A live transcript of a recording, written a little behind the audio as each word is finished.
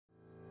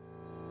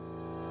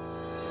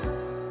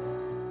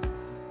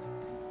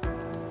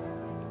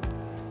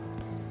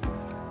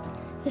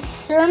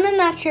sermon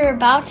that you're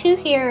about to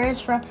hear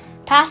is from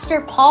Pastor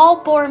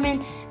Paul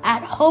Borman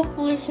at Hope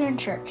Lutheran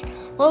Church,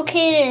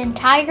 located in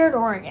Tigard,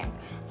 Oregon.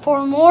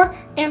 For more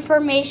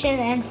information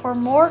and for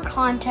more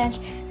content,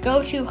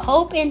 go to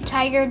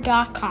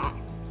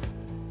hopeintigard.com.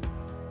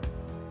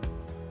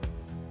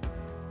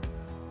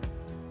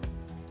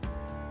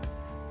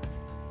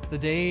 The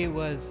day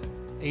was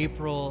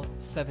April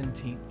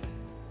 17th.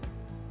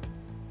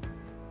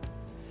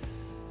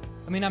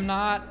 I'm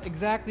not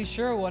exactly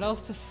sure what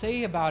else to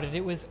say about it.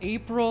 It was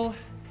April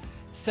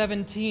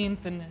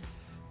 17th, and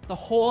the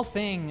whole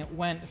thing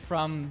went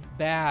from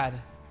bad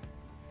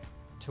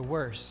to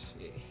worse.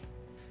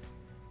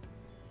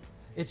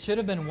 It should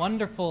have been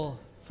wonderful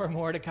for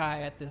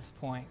Mordecai at this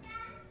point.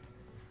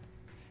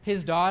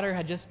 His daughter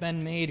had just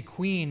been made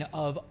queen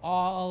of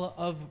all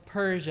of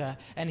Persia,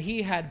 and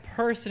he had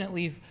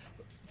personally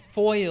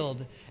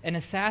foiled an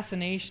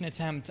assassination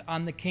attempt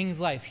on the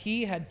king's life.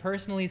 He had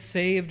personally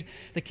saved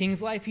the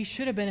king's life. He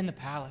should have been in the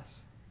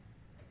palace.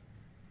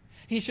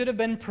 He should have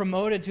been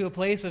promoted to a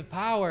place of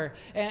power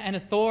and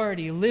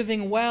authority,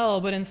 living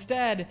well, but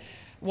instead,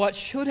 what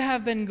should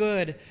have been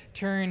good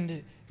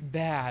turned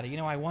bad.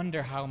 I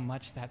wonder how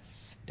much that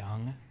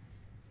stung.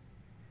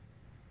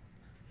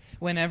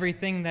 When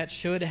everything that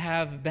should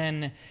have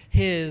been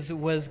his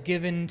was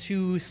given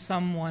to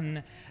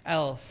someone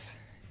else.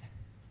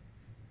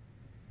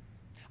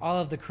 All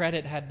of the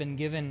credit had been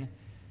given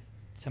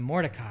to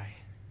Mordecai,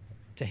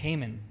 to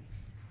Haman.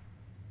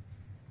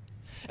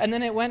 And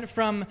then it went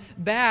from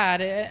bad,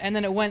 and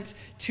then it went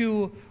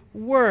to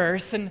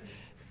worse, and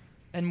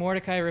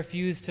Mordecai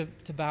refused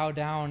to bow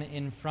down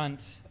in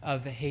front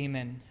of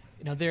Haman.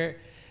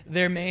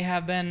 There may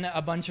have been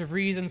a bunch of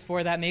reasons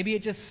for that. Maybe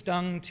it just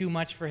stung too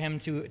much for him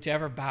to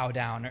ever bow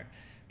down.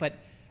 But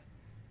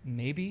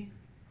maybe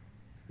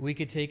we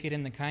could take it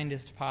in the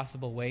kindest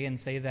possible way and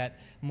say that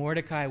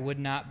Mordecai would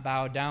not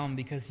bow down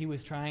because he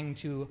was trying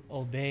to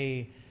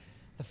obey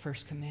the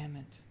first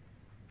commandment.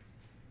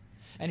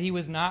 And he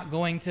was not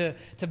going to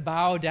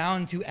bow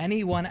down to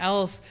anyone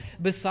else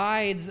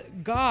besides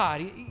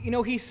God.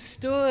 He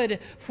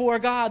stood for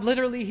God.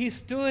 Literally, he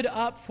stood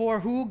up for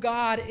who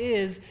God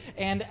is.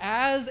 And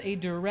as a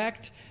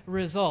direct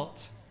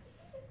result,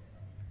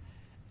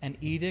 an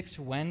edict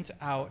went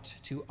out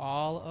to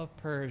all of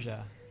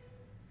Persia.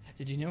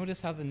 Did you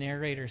notice how the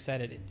narrator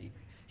said it?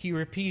 He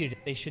repeated it.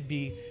 They should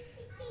be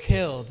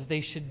killed.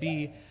 They should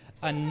be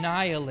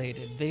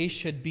annihilated. They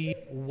should be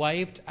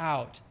wiped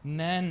out.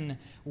 Men,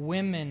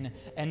 women,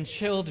 and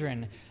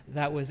children.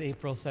 That was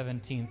April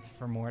 17th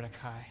for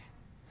Mordecai.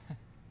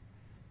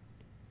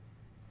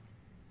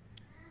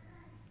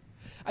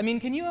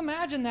 Can you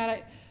imagine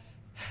that?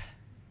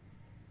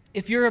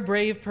 If you're a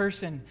brave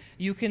person,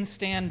 you can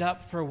stand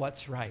up for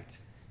what's right.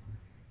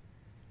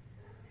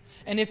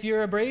 And if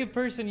you're a brave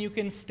person, you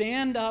can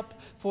stand up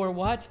for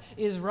what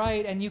is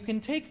right, and you can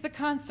take the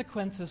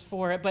consequences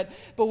for it. But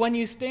when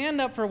you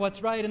stand up for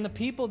what's right and the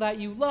people that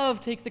you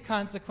love take the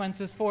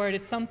consequences for it,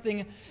 it's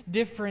something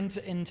different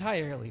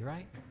entirely,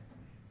 right?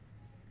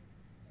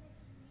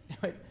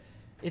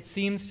 It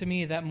seems to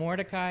me that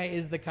Mordecai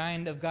is the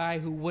kind of guy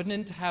who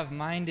wouldn't have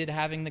minded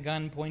having the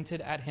gun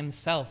pointed at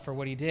himself for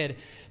what he did,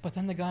 but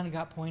then the gun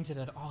got pointed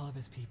at all of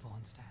his people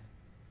instead.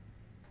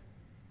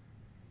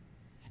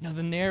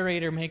 The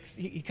narrator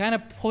he kind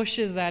of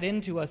pushes that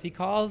into us. He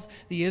calls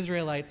the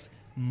Israelites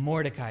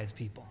Mordecai's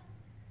people.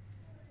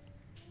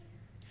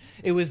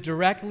 It was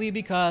directly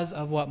because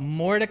of what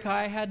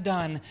Mordecai had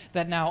done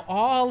that now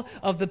all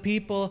of the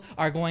people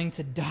are going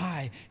to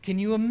die. Can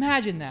you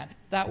imagine that?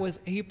 That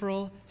was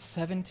April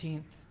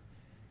 17th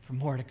for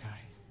Mordecai.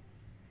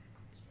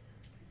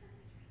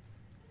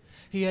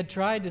 He had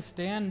tried to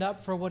stand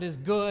up for what is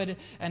good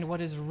and what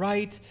is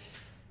right,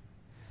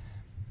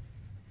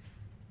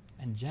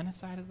 and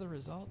genocide is the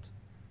result.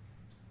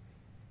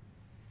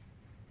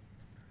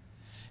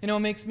 It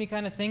makes me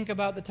kind of think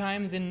about the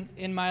times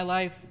in my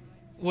life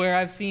where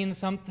I've seen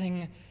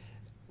something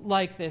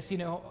like this.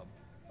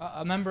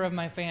 A member of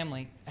my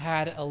family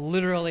had a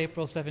literal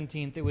April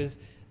 17th. It was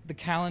the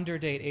calendar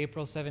date,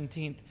 April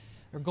 17th.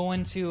 They're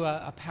going to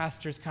a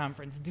pastor's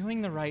conference,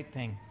 doing the right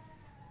thing.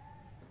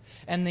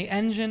 And the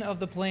engine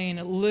of the plane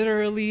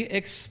literally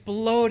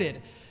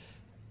exploded.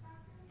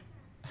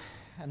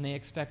 And they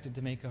expected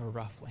to make a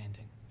rough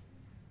landing.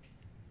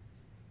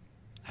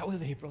 That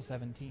was April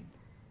 17th.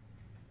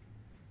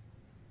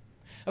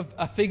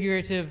 A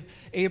figurative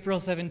April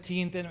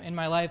 17th in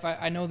my life.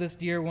 I know this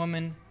dear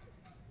woman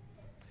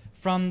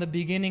from the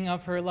beginning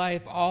of her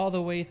life all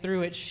the way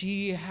through it.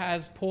 She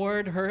has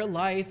poured her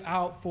life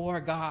out for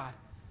God.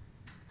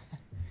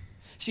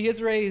 She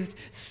has raised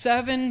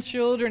 7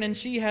 children, and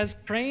she has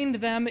trained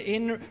them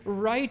in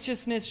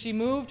righteousness. She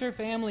moved her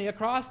family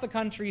across the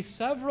country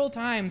several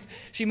times.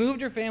 She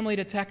moved her family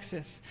to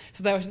Texas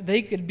so that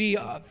they could be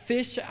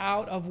fish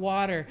out of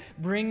water,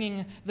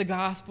 bringing the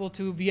gospel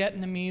to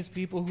Vietnamese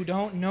people who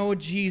don't know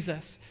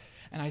Jesus.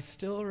 And I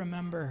still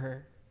remember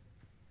her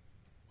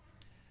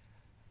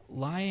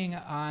lying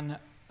on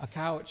a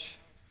couch,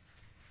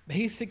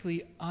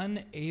 basically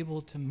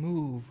unable to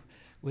move,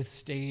 with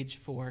stage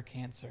 4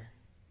 cancer.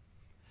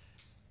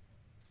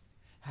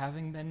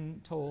 Having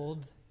been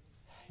told,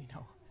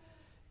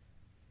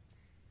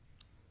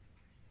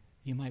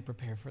 you might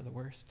prepare for the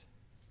worst.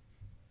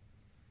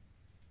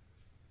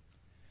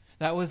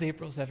 That was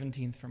April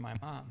 17th for my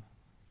mom.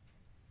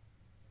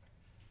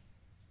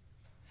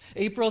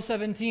 April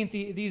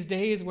 17th, these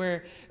days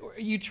where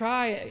you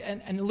try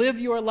and live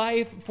your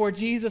life for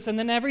Jesus, and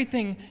then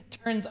everything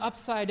turns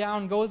upside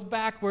down, goes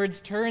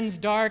backwards, turns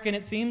dark, and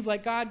it seems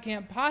like God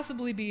can't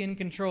possibly be in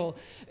control.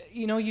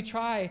 You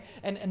try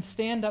and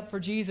stand up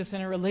for Jesus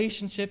in a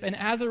relationship, and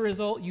as a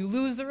result, you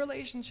lose the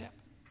relationship.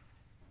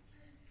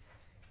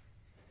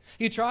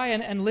 You try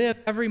and live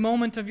every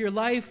moment of your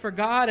life for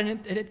God,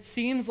 and it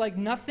seems like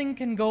nothing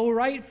can go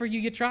right for you.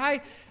 You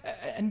try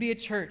and be a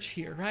church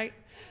here, right?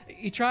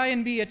 You try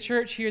and be a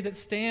church here that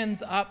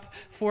stands up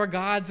for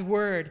God's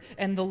word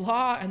and the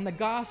law and the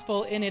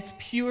gospel in its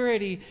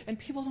purity, and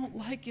people don't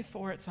like you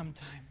for it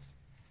sometimes.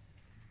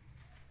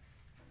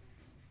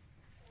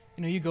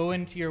 You go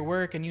into your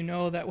work and you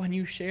know that when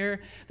you share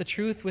the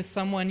truth with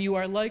someone, you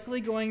are likely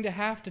going to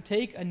have to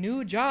take a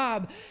new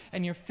job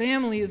and your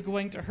family is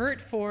going to hurt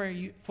for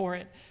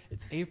it.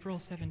 It's April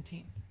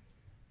 17th.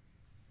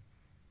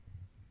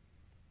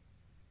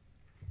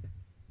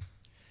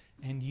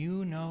 And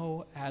you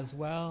know as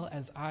well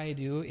as I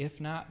do, if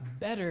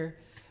not better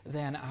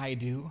than I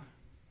do,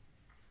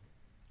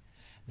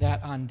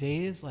 that on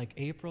days like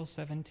April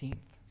 17th,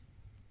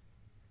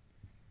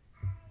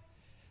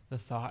 the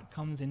thought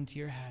comes into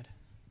your head,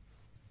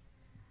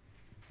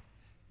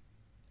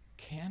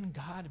 can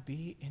God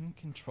be in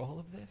control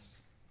of this?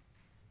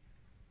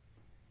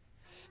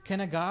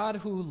 Can a God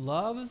who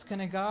loves,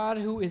 can a God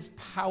who is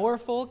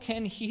powerful,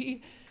 can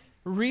he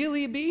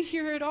really be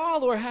here at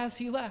all, or has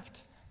he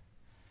left?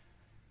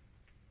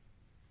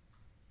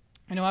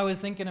 I was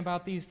thinking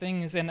about these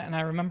things, and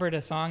I remembered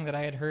a song that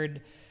I had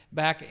heard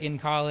back in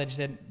college,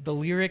 that the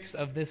lyrics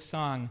of this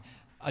song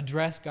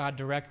address God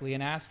directly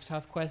and ask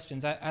tough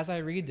questions. As I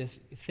read this,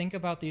 think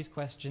about these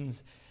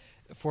questions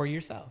for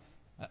yourself.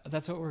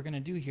 That's what we're going to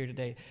do here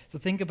today. So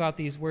think about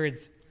these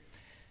words.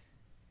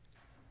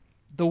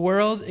 The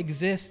world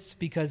exists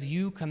because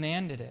you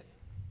commanded it.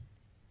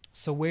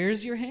 So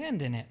where's your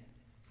hand in it?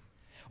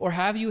 Or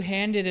have you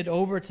handed it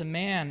over to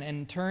man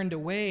and turned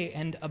away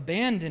and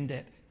abandoned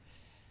it?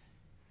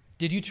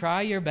 Did you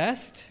try your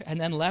best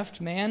and then left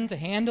man to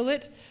handle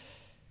it?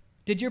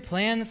 Did your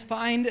plans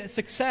find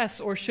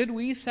success, or should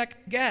we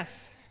second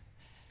guess?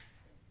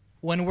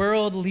 When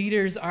world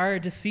leaders are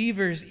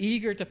deceivers,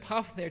 eager to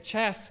puff their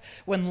chests,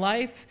 when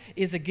life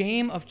is a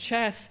game of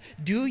chess,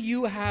 do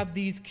you have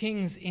these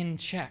kings in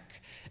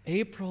check?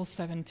 April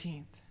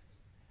 17th.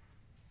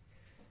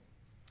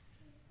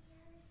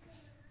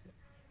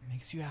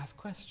 Makes you ask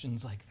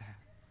questions like that.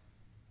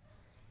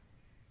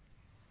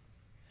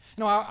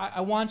 I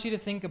want you to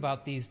think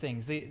about these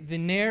things. The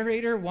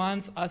narrator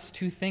wants us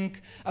to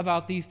think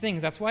about these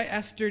things. That's why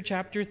Esther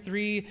chapter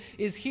 3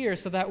 is here,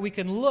 so that we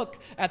can look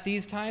at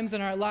these times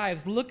in our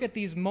lives, look at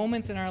these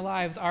moments in our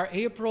lives, our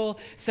April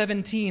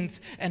 17th,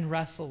 and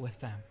wrestle with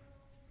them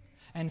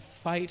and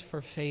fight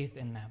for faith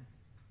in them.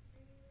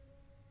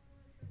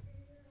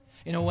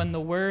 When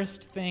the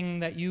worst thing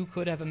that you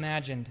could have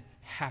imagined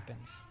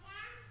happens,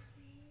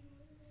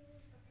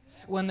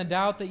 when the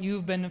doubt that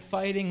you've been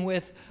fighting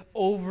with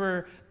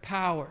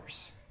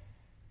overpowers,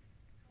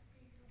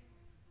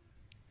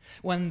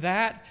 when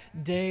that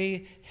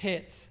day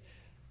hits,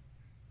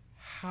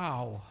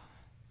 how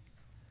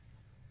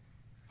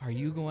are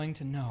you going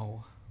to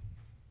know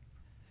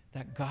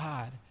that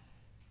God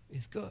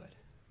is good?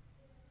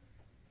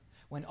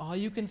 When all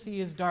you can see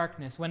is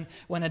darkness, when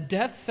a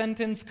death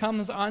sentence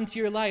comes onto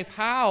your life,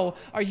 how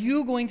are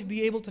you going to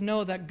be able to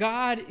know that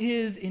God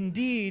is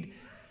indeed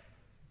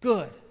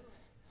good?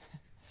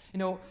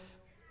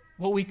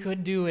 What we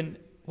could do, and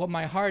what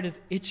my heart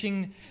is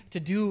itching to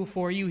do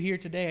for you here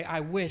today, I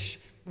wish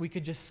we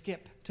could just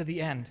skip to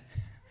the end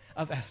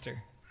of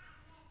Esther,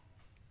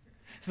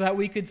 so that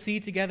we could see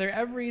together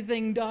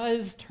everything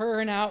does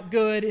turn out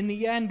good in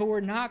the end, but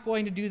we're not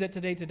going to do that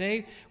today.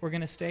 Today, we're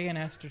going to stay in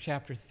Esther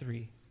chapter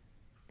 3.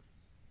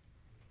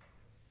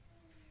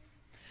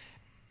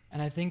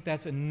 And I think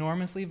that's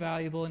enormously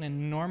valuable and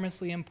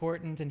enormously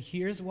important. And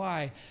here's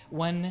why.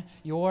 When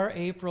your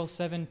April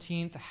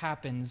 17th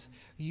happens,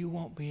 you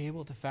won't be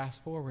able to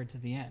fast forward to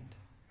the end.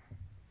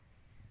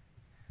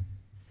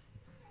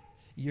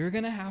 You're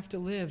going to have to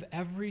live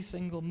every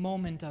single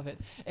moment of it.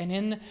 And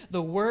in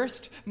the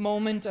worst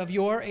moment of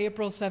your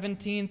April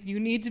 17th, you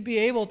need to be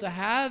able to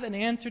have an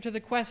answer to the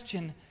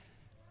question,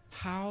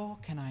 how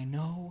can I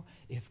know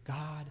if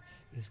God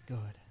is good?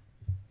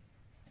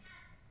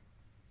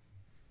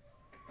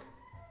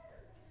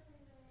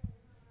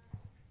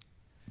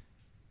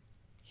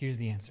 Here's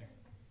the answer.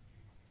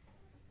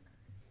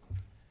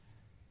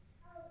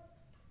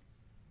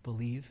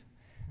 Believe.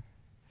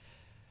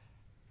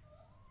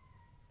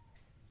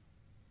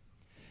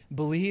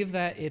 Believe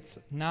that it's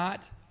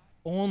not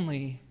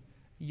only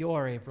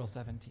your April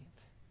 17th.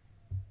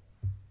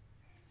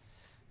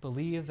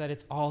 Believe that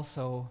it's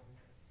also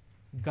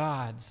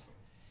God's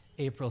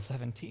April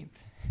 17th.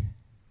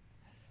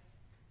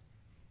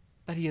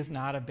 That he has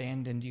not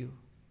abandoned you,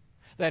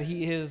 that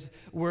he is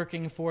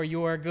working for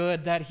your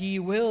good, that he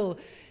will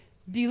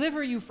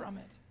deliver you from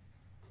it.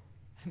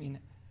 I mean,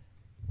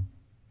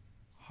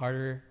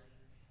 harder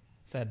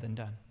said than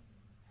done.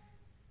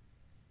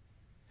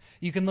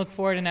 You can look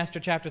for it in Esther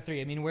chapter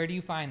 3. I mean, where do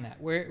you find that?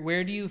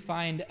 Where do you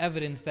find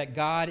evidence that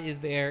God is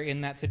there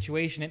in that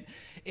situation?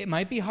 It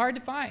might be hard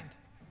to find.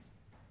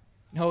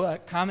 No,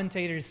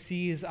 commentators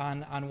seize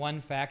on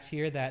one fact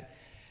here that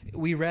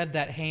we read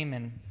that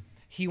Haman,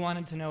 he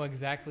wanted to know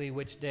exactly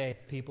which day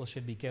people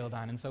should be killed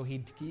on, and so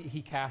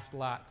he cast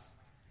lots.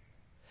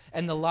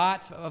 And the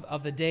lot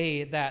of the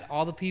day that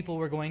all the people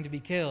were going to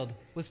be killed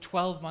was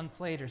 12 months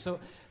later. So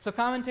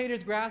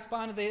commentators grasp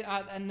onto it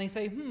and they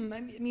say,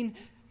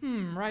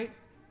 right?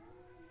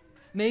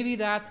 Maybe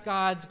that's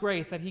God's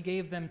grace, that he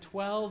gave them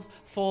 12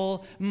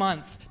 full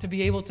months to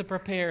be able to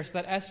prepare so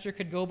that Esther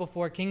could go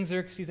before King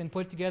Xerxes and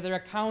put together a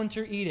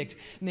counter edict.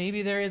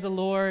 Maybe there is a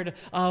Lord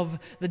of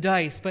the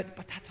dice, but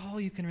that's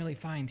all you can really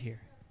find here.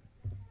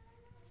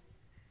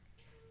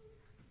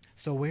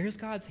 So where's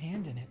God's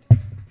hand in it?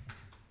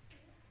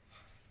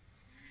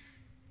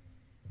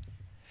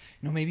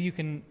 Maybe you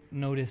can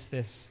notice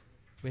this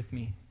with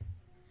me.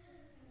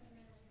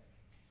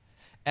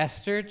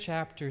 Esther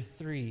chapter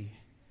 3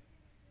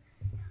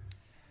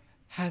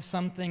 has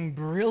something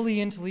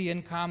brilliantly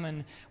in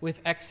common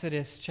with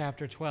Exodus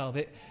chapter 12.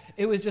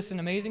 It was just an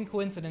amazing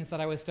coincidence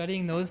that I was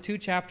studying those two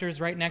chapters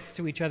right next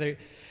to each other.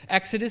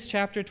 Exodus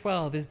chapter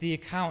 12 is the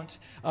account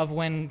of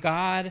when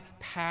God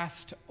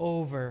passed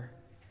over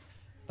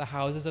the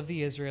houses of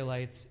the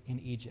Israelites in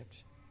Egypt.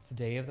 It's the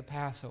day of the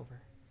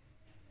Passover.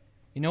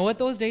 You know what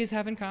those days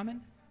have in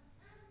common?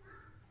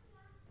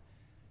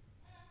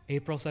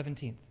 April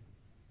 17th.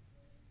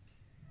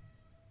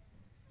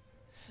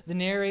 The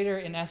narrator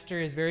in Esther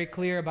is very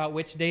clear about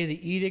which day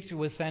the edict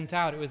was sent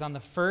out. It was on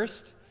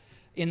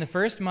in the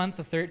first month,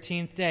 the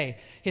 13th day.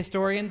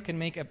 Historians can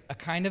make a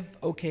kind of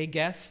okay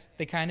guess.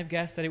 They kind of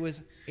guess that it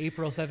was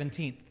April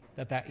 17th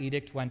that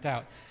edict went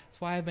out. That's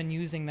why I've been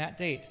using that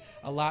date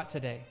a lot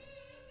today.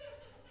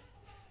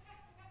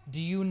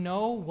 Do you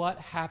know what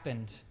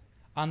happened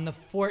on the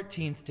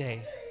 14th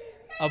day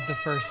of the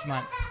first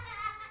month?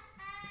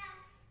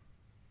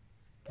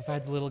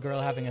 Besides the little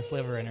girl having a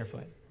sliver in her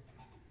foot.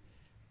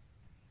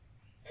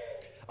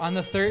 On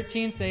the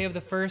 13th day of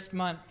the first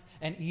month,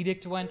 an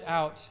edict went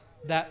out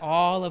that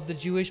all of the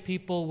Jewish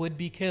people would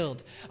be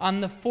killed.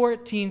 On the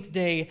 14th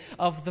day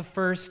of the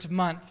first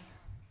month,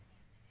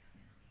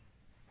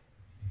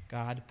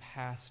 God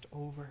passed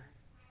over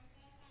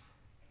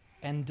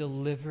and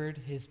delivered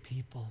his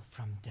people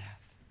from death.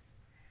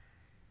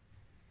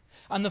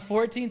 On the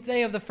 14th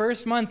day of the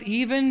first month,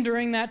 even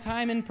during that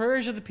time in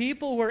Persia, the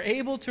people were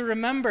able to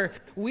remember,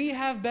 we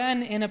have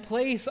been in a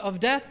place of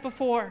death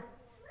before.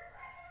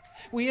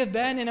 We have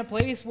been in a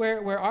place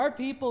where our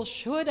people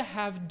should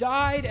have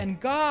died, and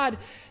God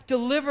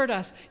delivered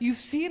us. You've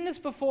seen this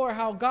before,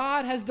 how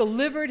God has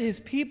delivered his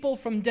people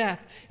from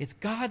death. It's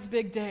God's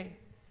big day.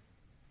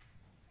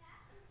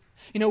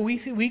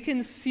 We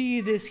can see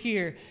this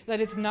here,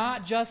 that it's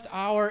not just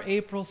our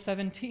April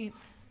 17th.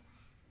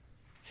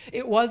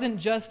 It wasn't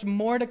just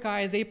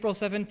Mordecai's April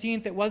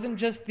 17th. It wasn't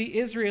just the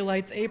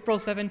Israelites' April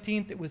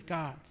 17th. It was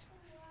God's.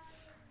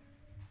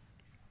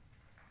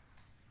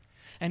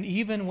 And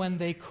even when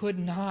they could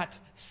not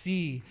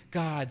see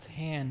God's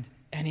hand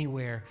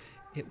anywhere,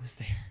 it was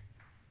there.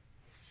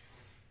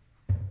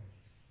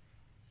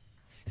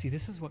 See,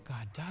 this is what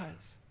God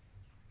does.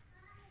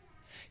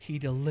 He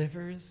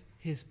delivers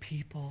his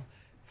people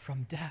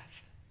from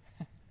death.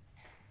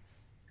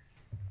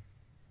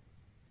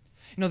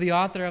 The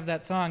author of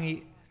that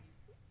song,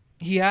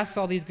 he asks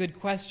all these good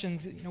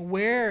questions.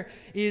 Where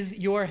is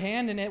your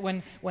hand in it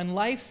when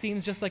life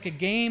seems just like a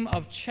game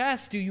of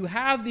chess? Do you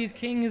have these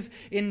kings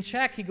in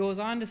check? He goes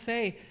on to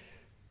say,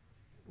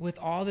 with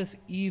all this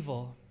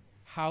evil,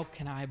 how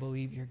can I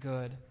believe you're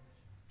good?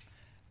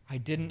 I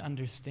didn't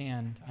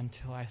understand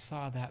until I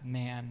saw that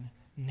man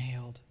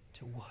nailed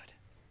to wood.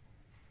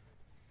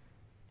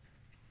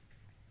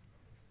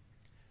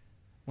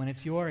 When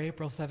it's your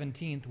April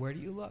 17th, where do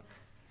you look?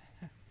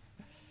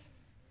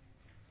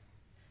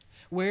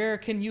 Where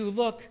can you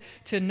look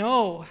to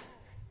know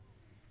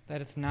that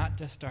it's not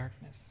just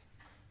darkness?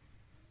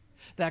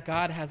 That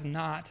God has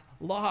not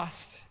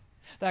lost?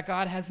 That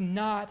God has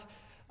not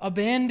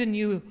abandoned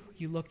you?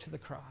 You look to the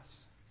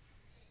cross.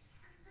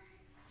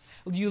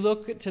 You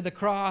look to the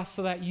cross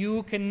so that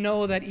you can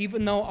know that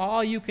even though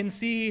all you can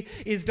see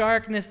is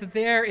darkness, that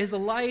there is a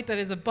light that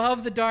is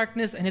above the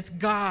darkness, and it's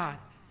God.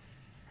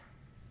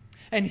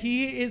 And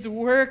he is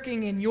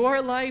working in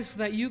your life so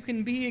that you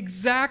can be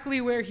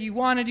exactly where he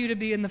wanted you to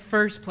be in the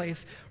first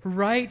place,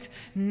 right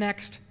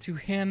next to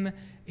him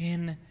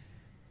in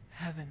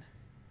heaven.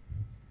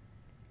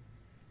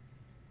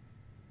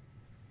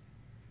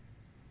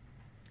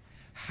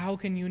 How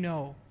can you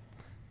know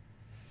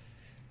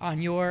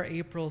on your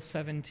April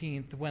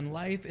 17th, when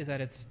life is at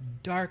its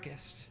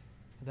darkest,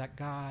 that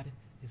God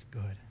is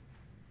good?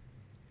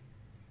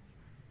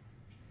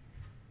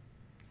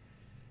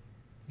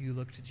 you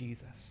look to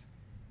Jesus,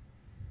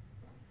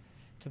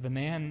 to the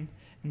man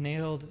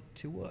nailed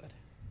to wood.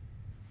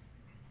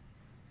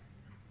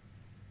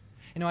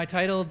 I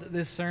titled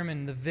this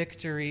sermon, The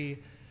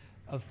Victory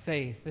of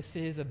Faith. This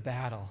is a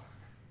battle.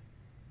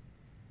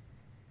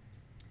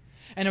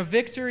 And a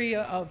victory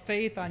of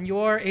faith on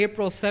your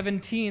April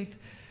 17th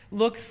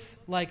looks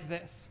like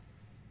this.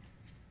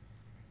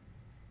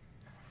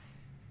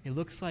 It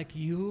looks like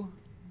you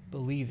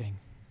believing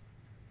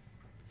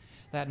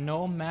that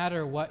no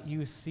matter what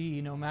you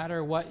see, no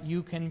matter what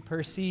you can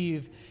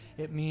perceive,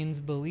 it means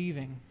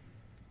believing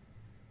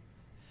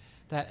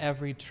that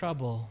every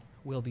trouble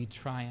will be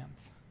triumph,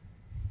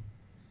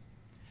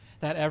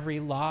 that every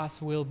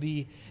loss will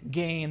be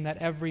gain, that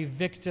every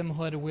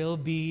victimhood will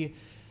be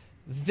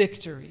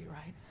victory,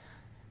 right?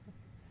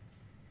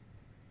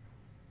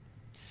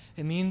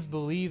 It means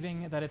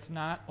believing that it's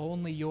not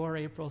only your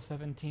April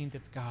 17th,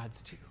 it's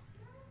God's too.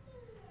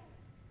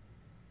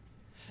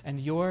 And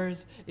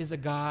yours is a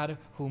God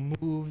who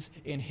moves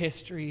in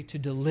history to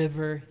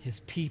deliver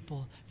his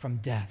people from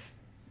death.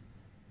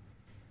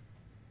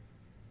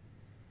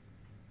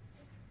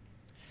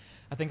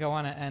 I think I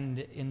want to end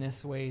in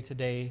this way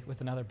today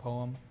with another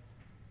poem.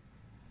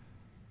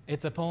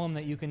 It's a poem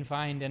that you can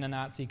find in a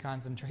Nazi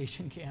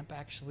concentration camp,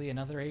 actually,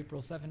 another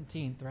April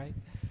 17th, right?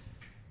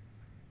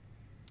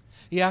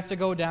 You have to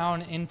go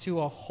down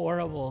into a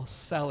horrible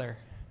cellar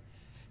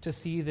to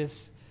see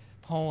this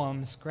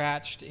poem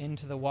scratched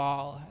into the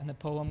wall. And the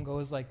poem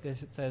goes like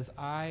this. It says,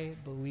 I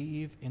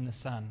believe in the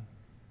sun,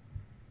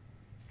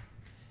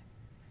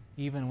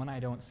 even when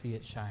I don't see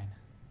it shine.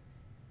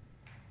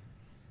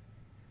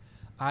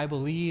 I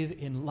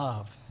believe in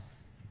love,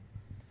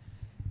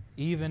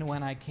 even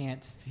when I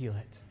can't feel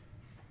it.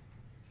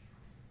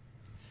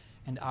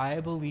 And I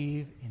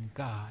believe in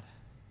God,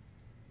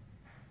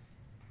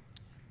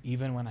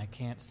 even when I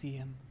can't see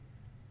him.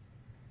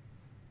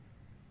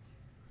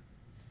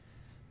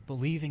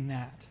 Believing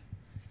that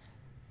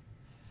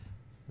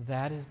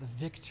is the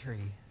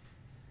victory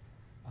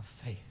of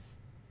faith.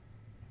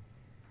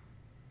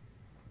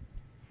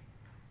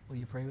 Will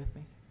you pray with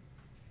me?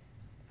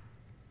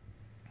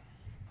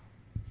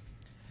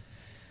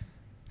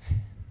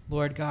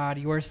 Lord God,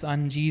 your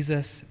Son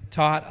Jesus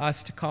taught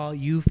us to call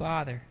you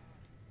Father.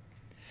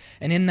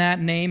 And in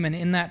that name and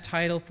in that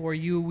title for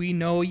you, we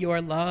know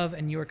your love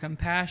and your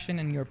compassion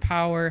and your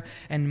power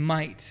and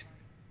might.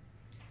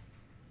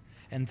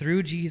 And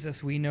through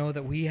Jesus, we know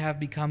that we have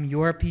become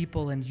your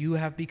people and you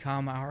have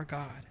become our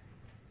God.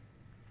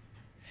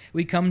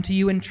 We come to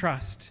you in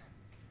trust,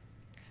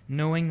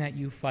 knowing that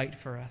you fight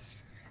for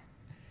us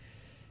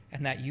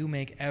and that you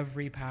make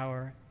every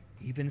power,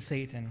 even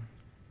Satan,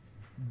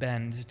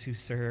 bend to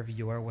serve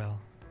your will.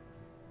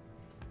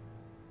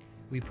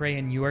 We pray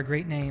in your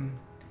great name.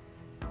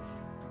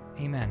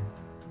 Amen.